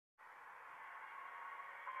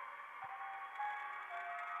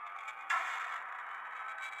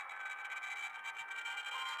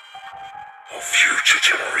The future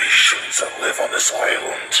generations that live on this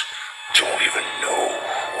island don't even know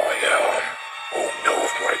who I am or know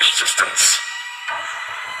of my existence.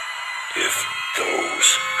 If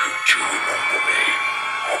those who do remember me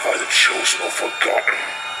have either chosen or forgotten,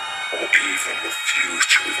 or even refuse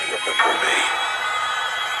to even remember me,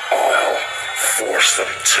 I'll force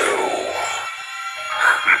them to.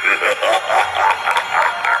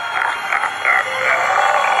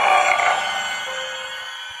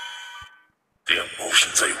 The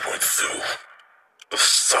emotions I went through, the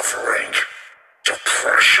suffering,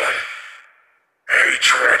 depression,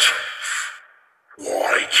 hatred,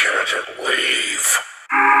 why can't it leave?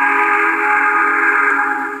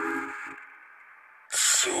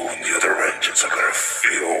 Soon the other engines are gonna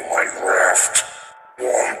feel my raft.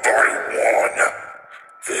 One by one,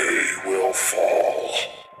 they will fall.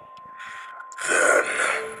 Then,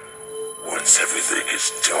 once everything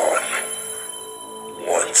is done,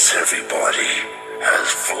 once everybody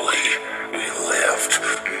has fully relived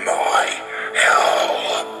my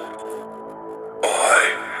hell,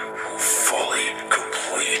 I will fully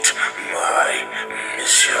complete my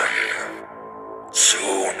mission.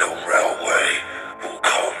 Soon the railway will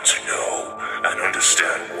come to know and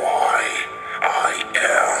understand why I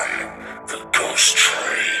am the ghost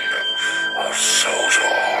train of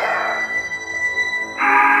Sodor.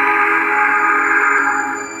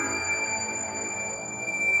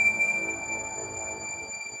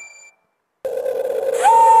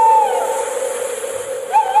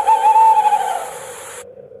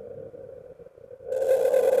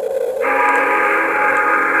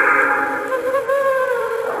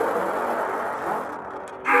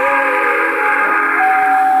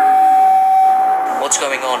 What's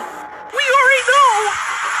going on? We already know!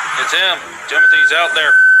 It's him. Timothy's out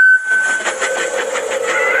there.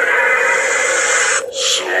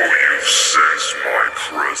 So you've sensed my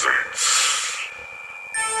presence.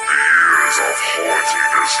 The years of haunting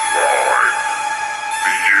this line.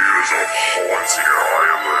 The years of haunting an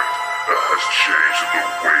island that has changed in the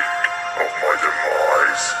wake of my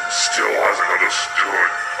demise still hasn't understood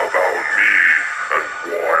about me and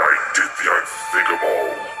why I did the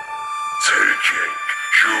unthinkable. Taking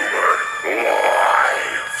human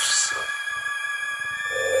lives.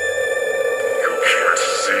 You can't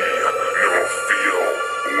see nor feel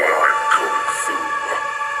what I'm going through.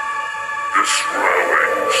 This railway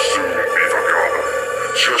will soon be forgotten,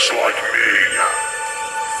 just like me.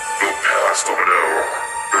 The past of an era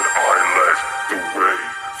that I led the way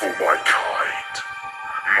for my kind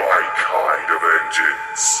of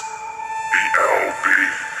engines. The LB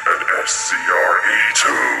and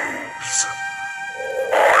SCRE2s.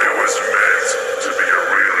 I was meant to be a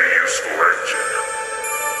really useful engine,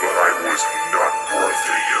 but I was not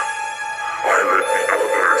worthy. I let the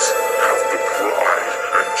others have the pride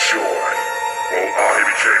and joy, while I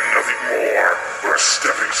became nothing more but a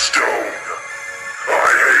stepping stone.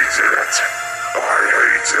 I hated it. I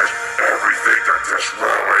hated everything that this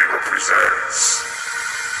railway represents.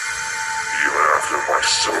 Even after my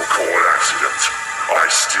so-called accident, I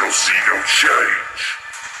still see no change.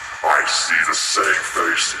 I see the same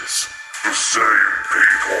faces, the same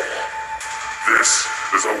people. This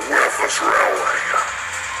is a worthless railway.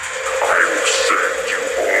 I will send you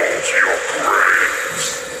all to your graves.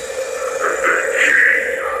 And then he,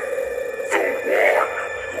 the one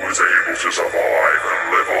who is able to survive and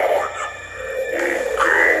live on, will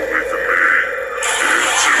go with me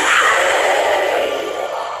into hell.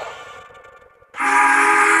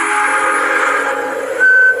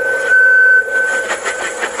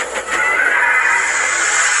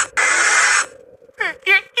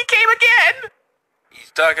 He came again!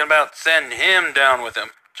 He's talking about sending him down with him.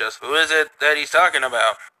 Just who is it that he's talking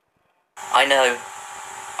about? I know.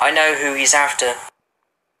 I know who he's after.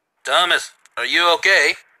 Thomas, are you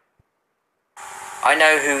okay? I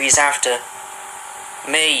know who he's after.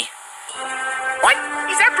 Me. What?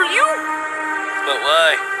 He's after you? But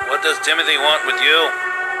why? What does Timothy want with you?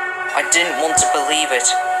 I didn't want to believe it,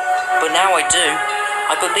 but now I do.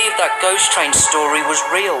 I believe that ghost train story was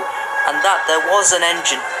real, and that there was an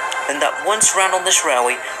engine, and that once ran on this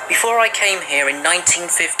railway before I came here in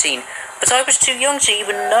 1915, but I was too young to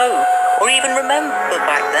even know, or even remember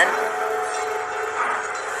back then.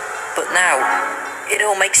 But now, it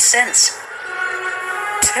all makes sense.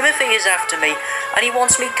 Timothy is after me, and he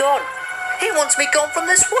wants me gone. He wants me gone from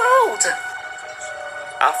this world.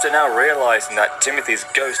 After now realizing that Timothy's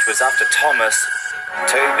ghost was after Thomas,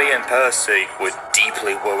 Toby and Percy were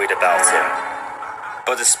deeply worried about him.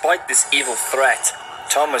 But despite this evil threat,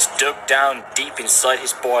 Thomas dug down deep inside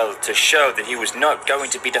his boil to show that he was not going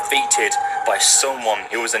to be defeated by someone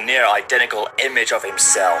who was a near identical image of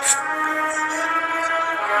himself.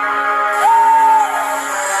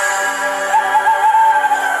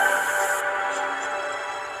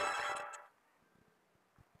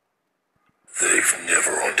 They've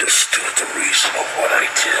never understood the reason of what I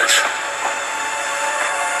did.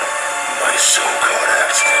 My so-called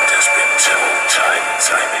accident has been told time and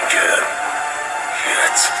time again.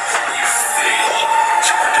 Yet, you fail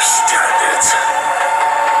to understand it.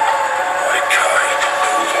 My kind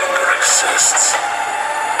no longer exists.